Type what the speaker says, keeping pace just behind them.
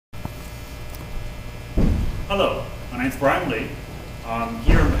Hello, my name is Brian Lee. I'm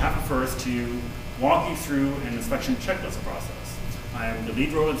here on behalf of FIRST to walk you through an inspection checklist process. I am the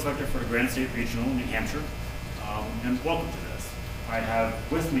lead robot inspector for the Granite State Regional in New Hampshire, and welcome to this. I have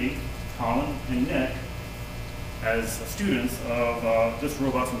with me Colin and Nick as students of this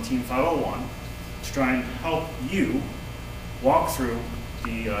robot from Team 501 to try and help you walk through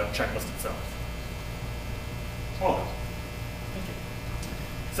the checklist itself. Welcome. Thank you.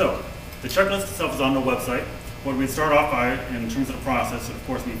 So, the checklist itself is on the website. What we start off by, in terms of the process, of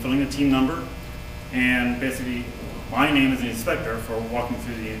course, be filling the team number, and basically my name as the inspector for walking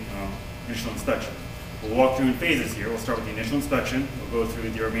through the initial inspection. We'll walk through in phases here. We'll start with the initial inspection. We'll go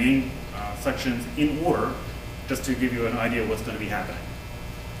through the remaining sections in order, just to give you an idea of what's going to be happening.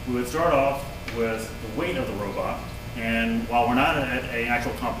 We would start off with the weight of the robot, and while we're not at an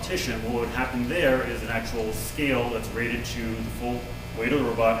actual competition, what would happen there is an actual scale that's rated to the full weight of the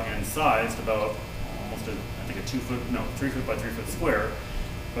robot and sized about almost I think a 3 foot by 3 foot square,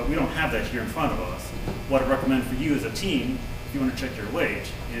 but we don't have that here in front of us. What I recommend for you as a team, if you want to check your weight,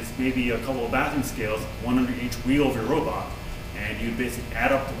 is maybe a couple of bathroom scales, one under each wheel of your robot, and you basically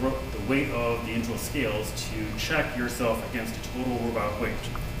add up the weight of the individual scales to check yourself against the total robot weight.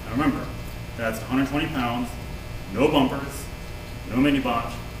 Now remember, that's 120 pounds, no bumpers, no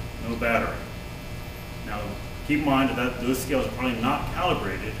mini-bot, no battery. Now keep in mind that those scales are probably not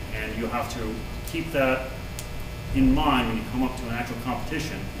calibrated, and you'll have to keep that in mind when you come up to an actual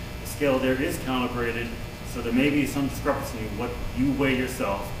competition. The scale there is calibrated, so there may be some discrepancy in what you weigh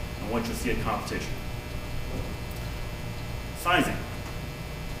yourself and what you'll see at competition. Sizing.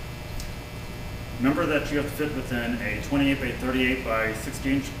 Remember that you have to fit within a 28 by 38 by 60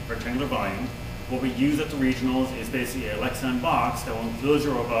 inch rectangular volume. What we use at the regionals is basically a Lexan box that will enclose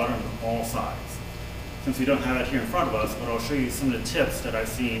your robot on all sides. Since we don't have it here in front of us, but I'll show you some of the tips that I've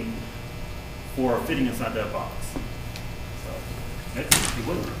seen for fitting inside that box. So, next, if you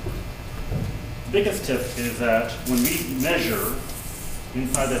would. The biggest tip is that when we measure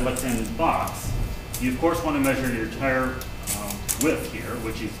inside that Lexan box, you of course want to measure your tire width here,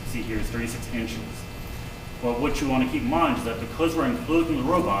 which you can see here is 36 inches. But what you want to keep in mind is that because we're enclosing the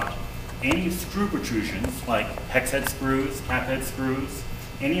robot, any screw protrusions, like hex head screws, cap head screws,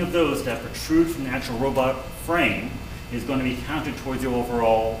 any of those that protrude from the actual robot frame is going to be counted towards your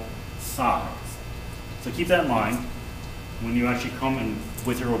overall size. So keep that in mind when you actually come in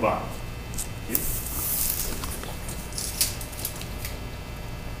with your robot. Okay.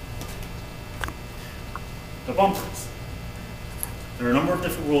 The bumpers. There are a number of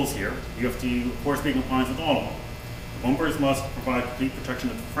different rules here. You have to, of course, be in compliance with all of them. The bumpers must provide complete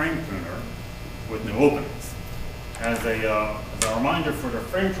protection of the frame pruner with no openings. As a reminder for the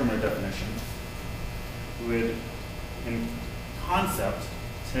frame pruner definition, we would, in concept,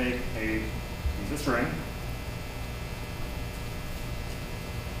 take a piece of string,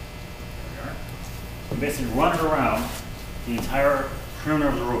 and basically run it around the entire pruner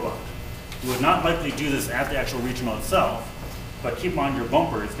of the robot. You would not likely do this at the actual regional itself, but keep in mind your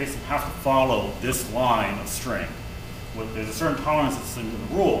bumpers basically have to follow this line of string. There's a certain tolerance that's in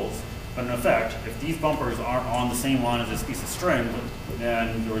the rules, but in effect, if these bumpers aren't on the same line as this piece of string,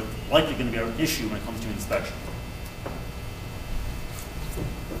 then there's likely going to be an issue when it comes to inspection.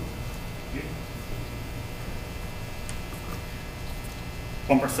 Okay.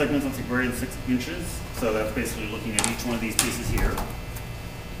 Bumper segments must be greater than 6 inches, so that's basically looking at each one of these pieces here.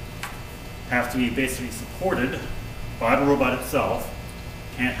 Have to be basically supported by the robot itself.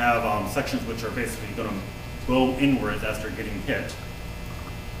 Can't have sections which are basically going to go inwards as they're getting hit.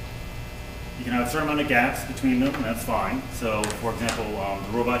 You can have a certain amount of gaps between them, and that's fine. So, for example,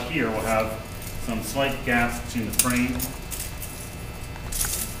 the robot here will have some slight gaps between the frame,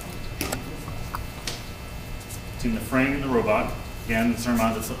 and the robot. Again, a certain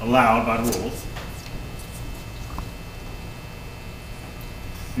amount that's allowed by the rules.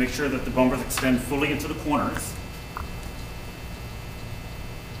 Make sure that the bumpers extend fully into the corners.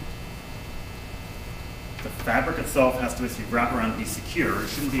 The fabric itself has to basically wrap around and be secure. There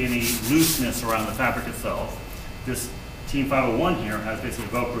shouldn't be any looseness around the fabric itself. This Team 501 here has basically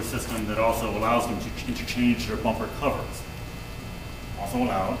a Velcro system that also allows them to interchange their bumper covers. Also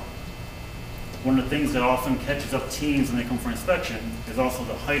allowed. One of the things that often catches up teams when they come for inspection is also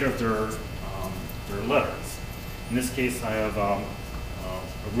the height of their letters. In this case, I have a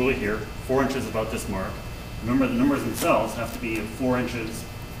ruler here, 4 inches about this mark. Remember, the numbers themselves have to be 4 inches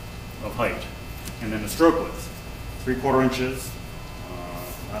of height. And then the stroke width, 3/4 inches,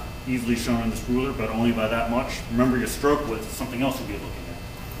 not easily shown on this ruler, but only by that much. Remember, your stroke width is something else you'll be looking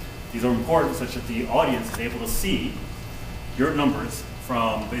at. These are important such that the audience is able to see your numbers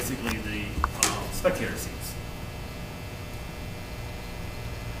from basically the spectator seats.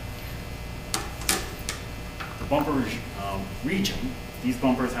 bumper region, these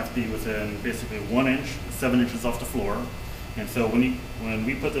bumpers have to be within basically 1 inch, 7 inches off the floor. And so when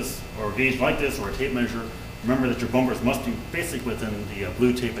we put this, or a gauge like this, or a tape measure, remember that your bumpers must be basically within the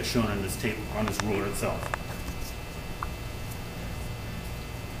blue tape as shown on this tape, on this ruler itself.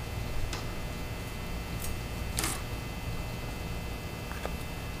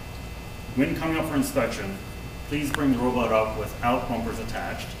 When coming up for inspection, please bring the robot up without bumpers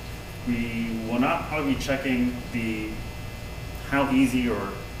attached. We will not probably be checking how easy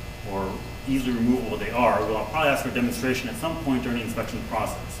or easily removable they are. We'll probably ask for a demonstration at some point during the inspection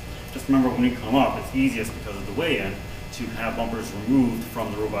process. Just remember, when you come up, it's easiest because of the weigh-in to have bumpers removed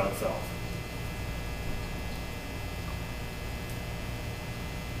from the robot itself.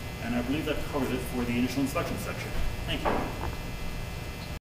 And I believe that covers it for the initial inspection section. Thank you.